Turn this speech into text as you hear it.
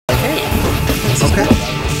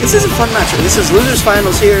This is a fun match. This is losers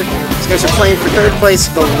finals here. These guys are playing for third place.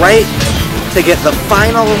 The right to get the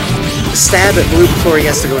final stab at Blue before he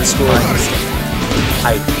has to go to school. I'm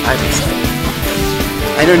excited.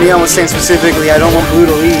 I know Neon was saying specifically, I don't want Blue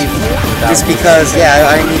to leave. Just because, yeah,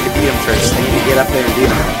 I need to beat him first. I need to get up there and beat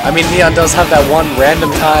him. I mean, Neon does have that one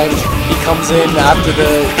random time. He comes in after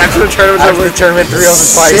the tournament 3 of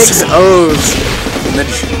his fights. 6 O's. And then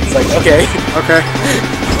it's like, okay. Okay.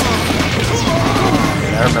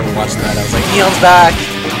 And I remember watching that. I was like, Neon's back.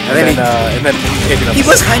 And then he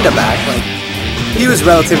was kind of back. Like, he was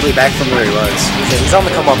relatively back from where he was. He's on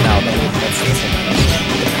the come up now, though.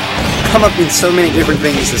 Come up means so many different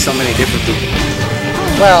things to so many different people.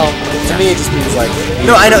 Well, to me it just means like...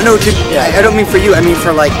 No, I don't know. I don't mean for you. I mean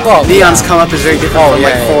for like, Neon's come up is very different from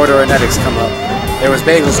like Ford or Anetic's come up. There was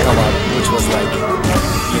Bagel's come up, which was like,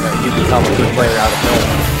 you know, you become a good player out of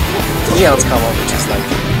nowhere. Neon's come up, which is like,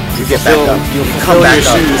 you get back up. You come back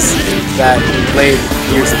your shoes that you played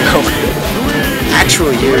years ago.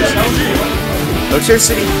 Actual years. Low Tier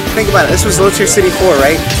City, think about it, this was Low Tier City 4,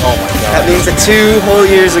 right? Oh my god. That means that 2 whole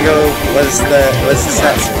years ago was the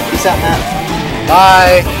set. Peace out, Matt.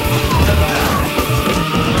 Bye!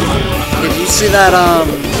 Did you see that,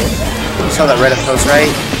 you saw that Reddit post,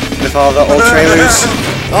 right? With all the old trailers?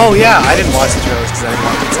 Oh yeah, I didn't watch the trailers because I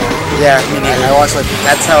didn't watch it. Yeah, me neither. I watched like,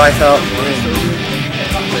 that's how I felt.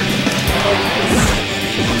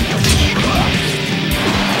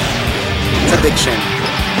 It's a big shame.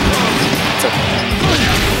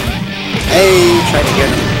 Hey, trying to get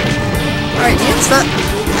him. Alright, it's not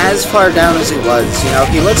as far down as he was. You know,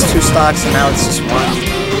 he was 2 stocks and now it's just 1.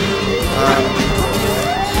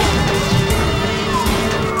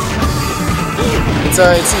 It's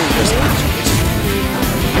an interesting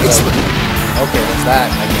okay, there's that,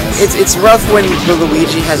 I guess. It's rough when the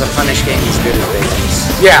Luigi has a punish game as good as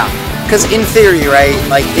Bagelz. Yeah. Because in theory, right,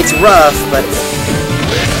 like, it's rough, but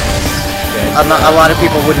a lot of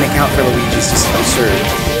people wouldn't account for Luigi's just absurd.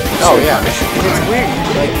 Oh yeah, it's weird.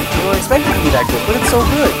 Like, you don't expect it to be that good, but it's so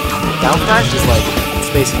good. Down smash is like,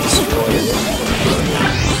 it's basically destroyed.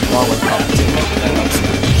 Along with up too.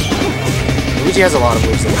 Luigi has a lot of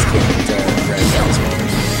moves that he's capable to grab down smash.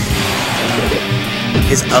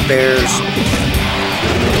 His up airs.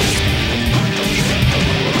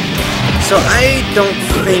 So I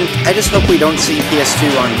just hope we don't see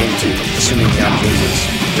PS2 on Game 2, assuming Neon loses.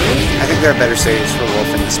 I think there are better saves for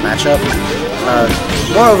Wolf in this matchup.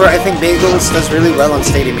 Moreover, I think Bagelz does really well on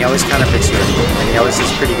Stadium. He always counter picks you, and he always is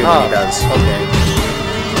pretty good when he does. Okay.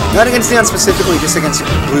 Not against Neon specifically, just against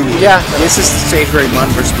Blue. Yeah. This is save grade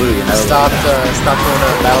 1 versus Blue. You know? Stop going to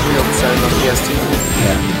Battlefield and starting on PS2.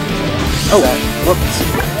 Yeah. Oh, whoops.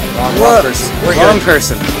 Wrong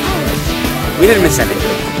person. We didn't miss anything.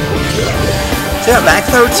 So yeah, back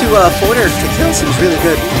throw to Forder to kill seems really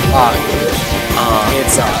good.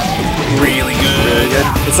 It's really good.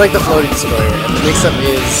 It's like the floating destroyer, and the mix-up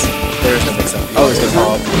is... There's no mix-up. Oh, it's good.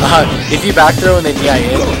 If you back throw and they DI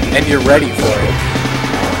in, and you're ready for it,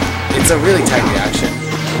 it's a really tight reaction,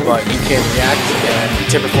 but you can react and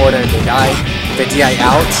tip it forward and they die. If they DI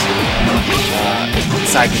out,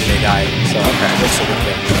 side B they die, so that's a good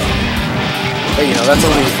thing. But you know, that's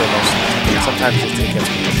only for most of the time. Sometimes it gets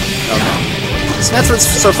weird. Okay. So that's what's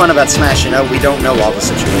so fun about Smash, you know, we don't know all the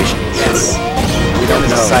situations. Yes. We don't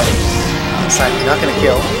know. You're not gonna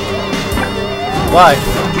kill. But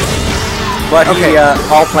okay. He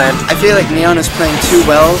all planned. I feel like Neon is playing too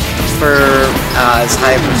well for as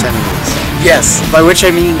high a percentages. Yes. By which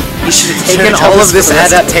I mean he should have taken all of this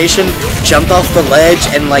adaptation, jumped off the ledge,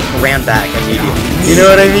 and like ran back immediately. You know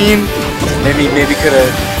what I mean? Maybe could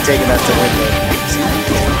have taken that to win there.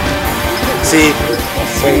 See?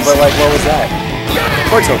 Wait, but like, what was that?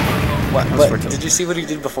 Forward tilt. What? Did you see what he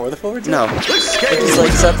did before the forward tilt? No. He just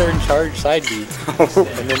like sat there and charged side B,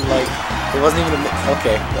 and then like it wasn't even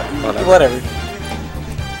okay. Whatever.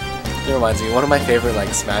 It reminds me. One of my favorite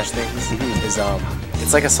like Smash things is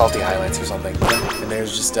it's like a Salty Highlights or something, and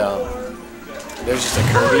there's just a Kirby versus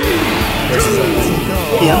Kirby versus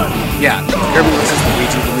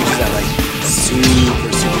Luigi. Luigi's at like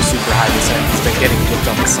super high percent. He's been getting dipped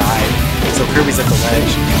on the side, so Kirby's at the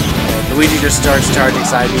ledge. And Luigi just starts charging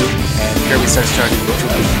side B, and Kirby starts charging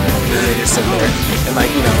neutral B, and they just sit there. And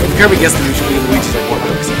like, you know, if Kirby gets the neutral B, Luigi's like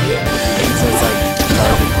 100%. So it's like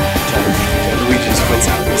charging. And Luigi just quits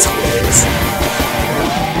out. It's hilarious.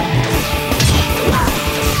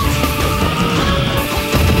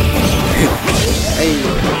 Hey.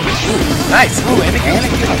 Nice. Ooh, and again.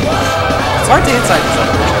 It's hard to inside this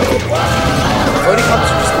other. Floating combos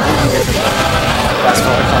are just completely different than fast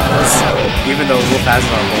forward combos, even though Wolf has it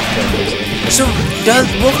on both characters. So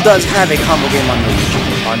Wolf does have a combo game on Luigi.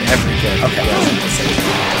 on every character. Okay.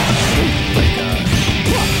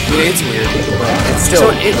 It's weird, but it's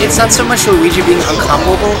still... So it's not so much Luigi being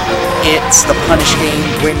uncomboable, it's the punish game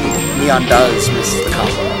when Neon does miss the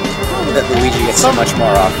combo that Luigi gets so much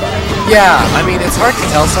more off of. Yeah, I mean, it's hard to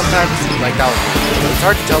tell sometimes, like that was weird. It's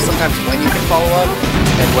hard to tell sometimes when you can follow up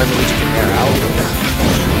and when Luigi can air out.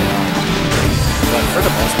 But for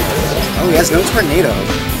the most part... Oh, he has no tornado.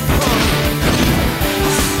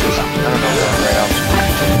 I don't know if that's the right option.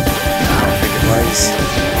 I don't think it was.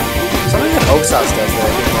 Something that Oak Sauce does that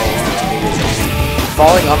I think always is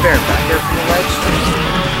falling up air and back air from the ledge.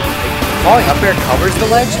 Falling up air covers the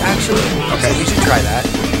ledge, actually. Okay. So you should try that.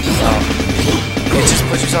 It just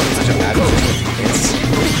puts yourself in such a bad position if you miss,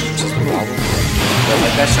 which is the problem. But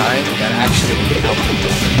like that shine, that actually would help you.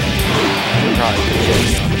 Probably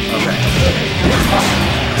okay.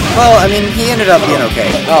 Well, I mean, he ended up being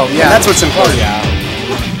okay. Oh, yeah. And that's what's important. Oh, yeah.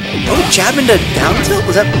 Oh, jab into down tilt?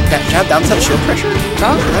 Was that jab down tilt shield pressure?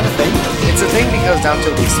 Huh? Is that a thing? It's a thing because down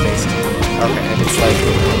tilt is spaced. Okay. And it's like...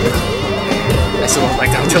 I still don't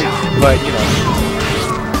like down tilt, but, you know...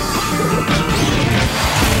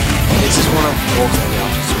 It's just one of the goals that we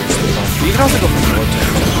have to switch things on. You can also go from forward to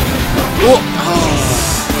it. Oh!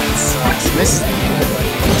 That sucks. Misses the game, but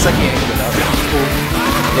it looks like he ain't good enough. Cool.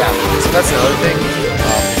 Yeah, so that's another thing.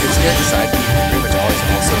 If you're scared to side, you can pretty much always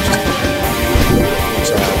also just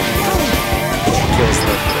which kills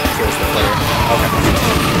the player. Okay.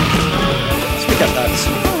 Speak up,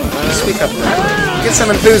 Nuts. Speak up. Get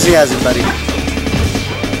some enthusiasm, buddy.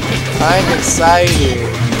 I'm excited.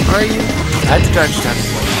 Are you? I had to drive twice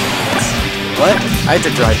as long. What? I had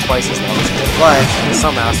to drive twice as long as I did. Why?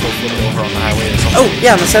 Some asshole flipped over on the highway or something. Oh,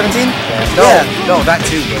 yeah, on the 17? Yeah. No, that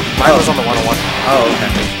too, but mine was on the 101. Oh, okay.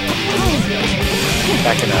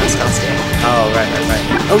 Back in Scottsdale. Oh, right.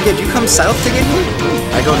 Oh, yeah, do you come south to get here?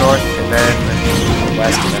 I go north and then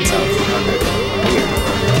west and then south. Weird.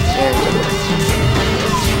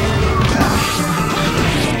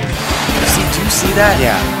 Do you see that?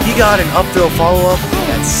 Yeah. He got an up throw follow-up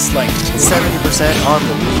that's like 70% on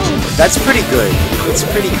Luigi. That's pretty good. It's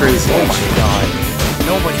pretty crazy. Oh my god.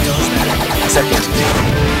 Nobody does that. Except you.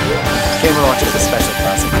 Came and watched the special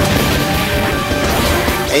classic.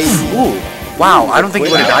 Hey. Ooh. Wow, I don't think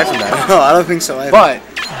he would have died from that. No, I don't think so either. But,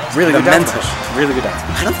 really good mental. Really good down.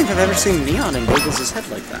 I don't think I've ever seen Neon in Bagels' head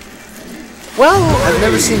like that. Well, I've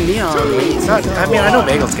never seen Neon. It's not, I mean, I know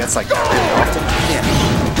Bagels gets like that really often. Yeah.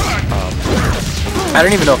 I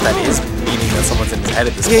don't even know if that is meaning that someone's in his head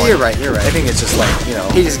at this point. Yeah, you're right. I think it's just like, you know.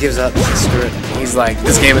 He just gives up. Screw it. He's like,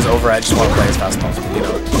 this game is over, I just want to play as fast as possible, you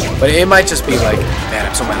know. But it might just be like, man,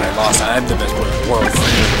 I'm so mad I lost, I'm the best player in the world,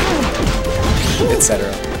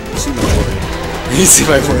 etc. See my word. You see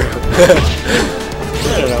my word.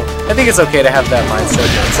 I don't know. I think it's okay to have that mindset.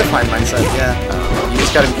 It's a fine mindset, yeah. You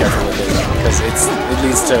just gotta be careful with it, because it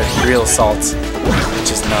leads to real assault,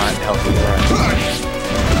 which is not healthy.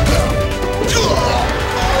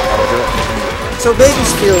 So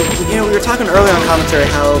Bakersfield, you know, we were talking earlier on commentary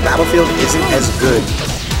how Battlefield isn't as good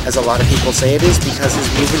as a lot of people say it is because his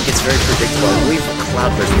movement gets very predictable. I believe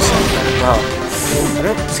Cloudburst was saying that. Wow.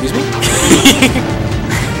 Excuse me?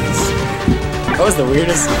 That was the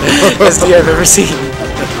weirdest SD I've ever seen.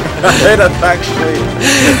 Actually.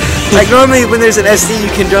 Like normally when there's an SD you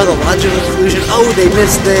can draw the logical conclusion, oh they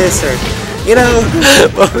missed this, or, you know,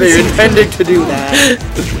 they intended to do that.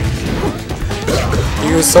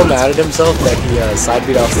 He was so mad at himself that he side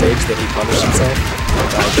beat off stage that he punished himself.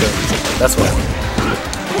 That's what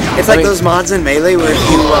happened. It's like those mods in Melee where if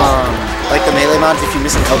you, like the Melee mods, if you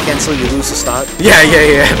miss an L cancel, you lose a stock. Yeah.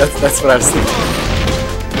 That's what I was thinking.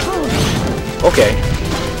 Okay.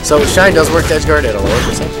 So Shine does work to edgeguard at a lower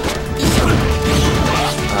percent.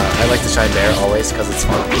 I like to Shine there always because it's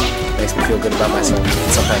fun. It makes me feel good about myself.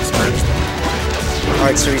 And sometimes it hurts.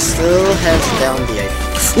 Alright, so he still has down the...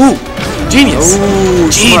 Ooh! Genius! Ooh,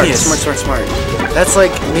 genius! Smart. That's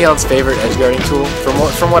like Neon's favorite edgeguarding tool.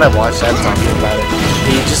 From what I've watched, I've talked to him about it.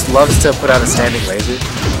 He just loves to put out a standing laser.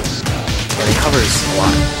 And he covers a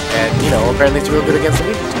lot. And, you know, apparently it's real good against the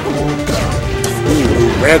Luigi too.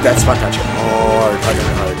 Ooh, red that spot touch hard.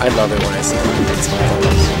 I love it when I see it.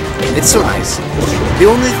 It's so nice. The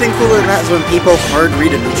only thing cooler than that is when people hard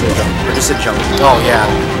read a neutral jump, or just a jump. Oh yeah.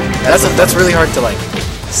 That's really hard to like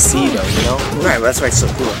see though, you know? Right, well, that's why it's so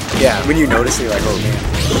cool. Yeah. When you notice it, you're like, oh man.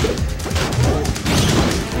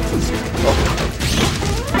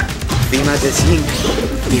 Vima de Zinc.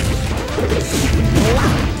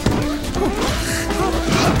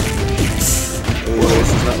 Ooh, this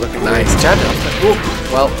is not looking nice. Jab down. Ooh.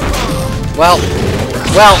 Well.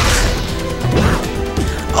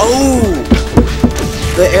 Oh!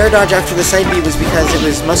 the air dodge after the side B was because it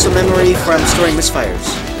was muscle memory from storing misfires.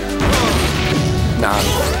 Nah.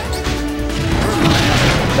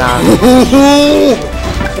 Nah.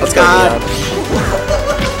 Let's go, Leon.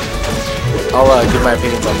 I'll give my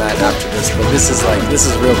opinions on that after this, but this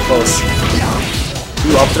is real close.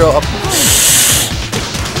 Ooh, up throw, up.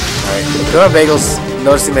 Alright, ilovebagelz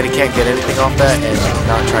noticing that he can't get anything off that and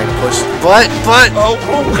not trying to push. But, oh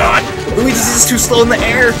god! Luigi's is too slow in the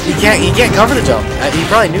air! He can't cover the jump. He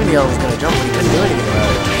probably knew Neon was gonna jump, but he couldn't do anything about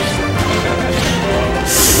it.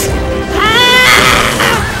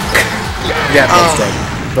 Yeah, that's dead.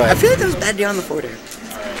 But I feel like that was bad on the forward air.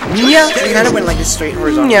 Yeah. He kind of went like a straight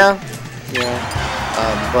horizontal. Yeah.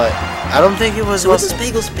 But I don't think it was. So what's this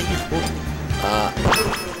bagel's band?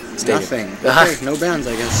 Nothing. Okay, no bounds,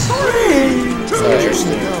 I guess.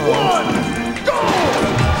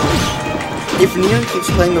 If Neon keeps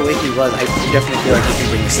playing the way he was, I definitely feel like he can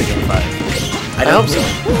bring this to game 5. I hope so.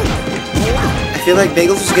 I feel like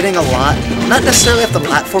Bagelz was getting a lot, not necessarily off the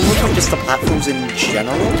platform movement, just the platforms in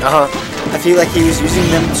general. I feel like he was using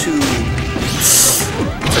them to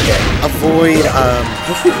avoid,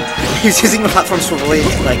 he was using the platforms to avoid,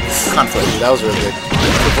 like, conflict. That was really good.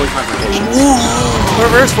 To avoid confrontations.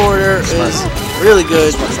 Reverse forwarder is really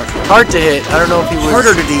good. Hard to hit. I don't know if he was...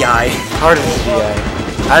 Harder to DI. Harder to DI.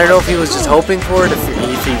 I don't know if he was just hoping for it, if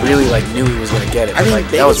he really, like, knew he was going to get it. I mean, like,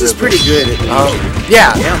 Bagelz is pretty good at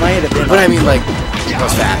yeah. Yeah, might have been. But I mean, like, it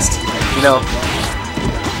was fast. You know?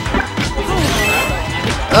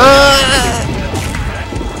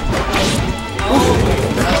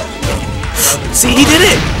 See, he did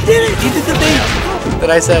it! He did it! He did the thing that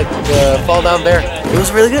I said, the fall down bear. It was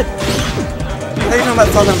really good. I thought you were talking about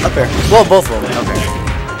fall down up air. Well, both of them. Okay.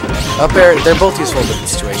 Up air, they're both useful in different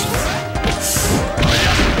situations.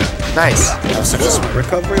 Nice. That was such a smart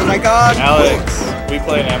recovery, oh my god! Alex, we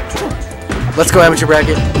play an amateur. Let's go amateur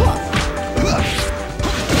bracket.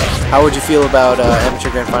 How would you feel about amateur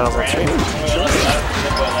grand finals on stream?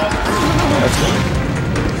 That's good.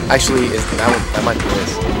 Actually, that might be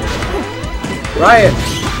this. Riot!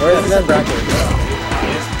 Where is that bracket?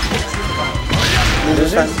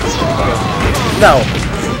 No.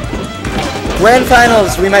 Grand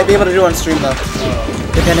finals we might be able to do on stream though.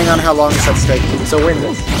 Depending on how long sets take. So win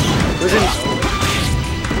this. Who's in?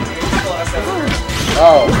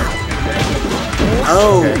 Oh.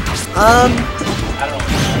 Oh. Okay.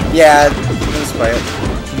 Yeah, let's play it.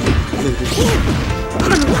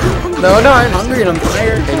 No, I'm hungry and I'm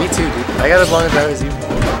tired. Hey, me too, dude. I got as long as I was you.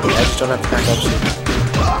 I just don't have to pack up shit.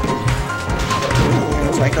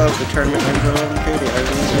 It's like, oh, the tournament went to 11:30. I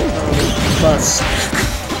was bus.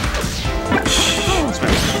 It's fine.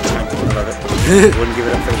 I love it. Wouldn't give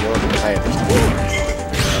it up for the world. I understand.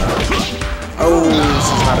 Oh, this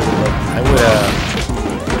is not a good look. I would,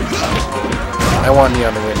 I want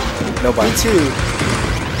Neon to win. Nobody. Me too.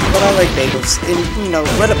 But I like Bagelz. And, you know,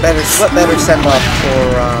 what better send off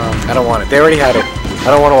for, I don't want it. They already had it. I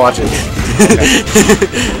don't want to watch it. Okay.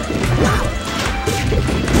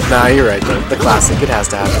 Nah, you're right, though. The classic. It has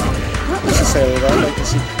to happen. Not necessarily, though. I'd like to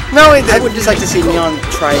see... No, I would just like to see Neon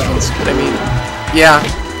try against... I mean, yeah.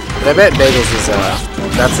 But I bet Bagelz is,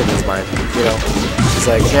 that's in his mind, you know? He's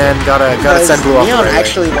like, man, gotta send Blue off the Neon right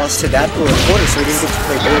actually lost to Deadpool in quarter, so he didn't get to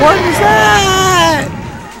play Bagelz. What is that?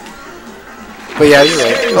 But yeah, you're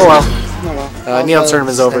right. Oh well. Neon's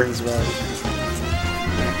tournament is over.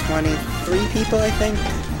 23 people, I think.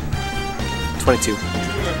 22.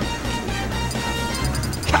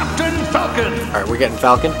 Captain Falcon! Alright, we're getting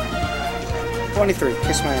Falcon. 23,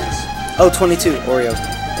 kiss my ass. Oh, 22, Oreo.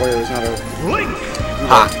 Oreo is not over. Link!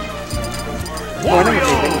 Ha! Oh, I never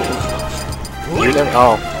played Bagelz. You never?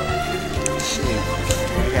 Oh. Shit.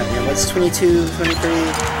 Yeah, what's 22, 23?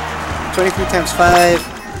 23 times 5,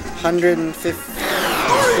 150.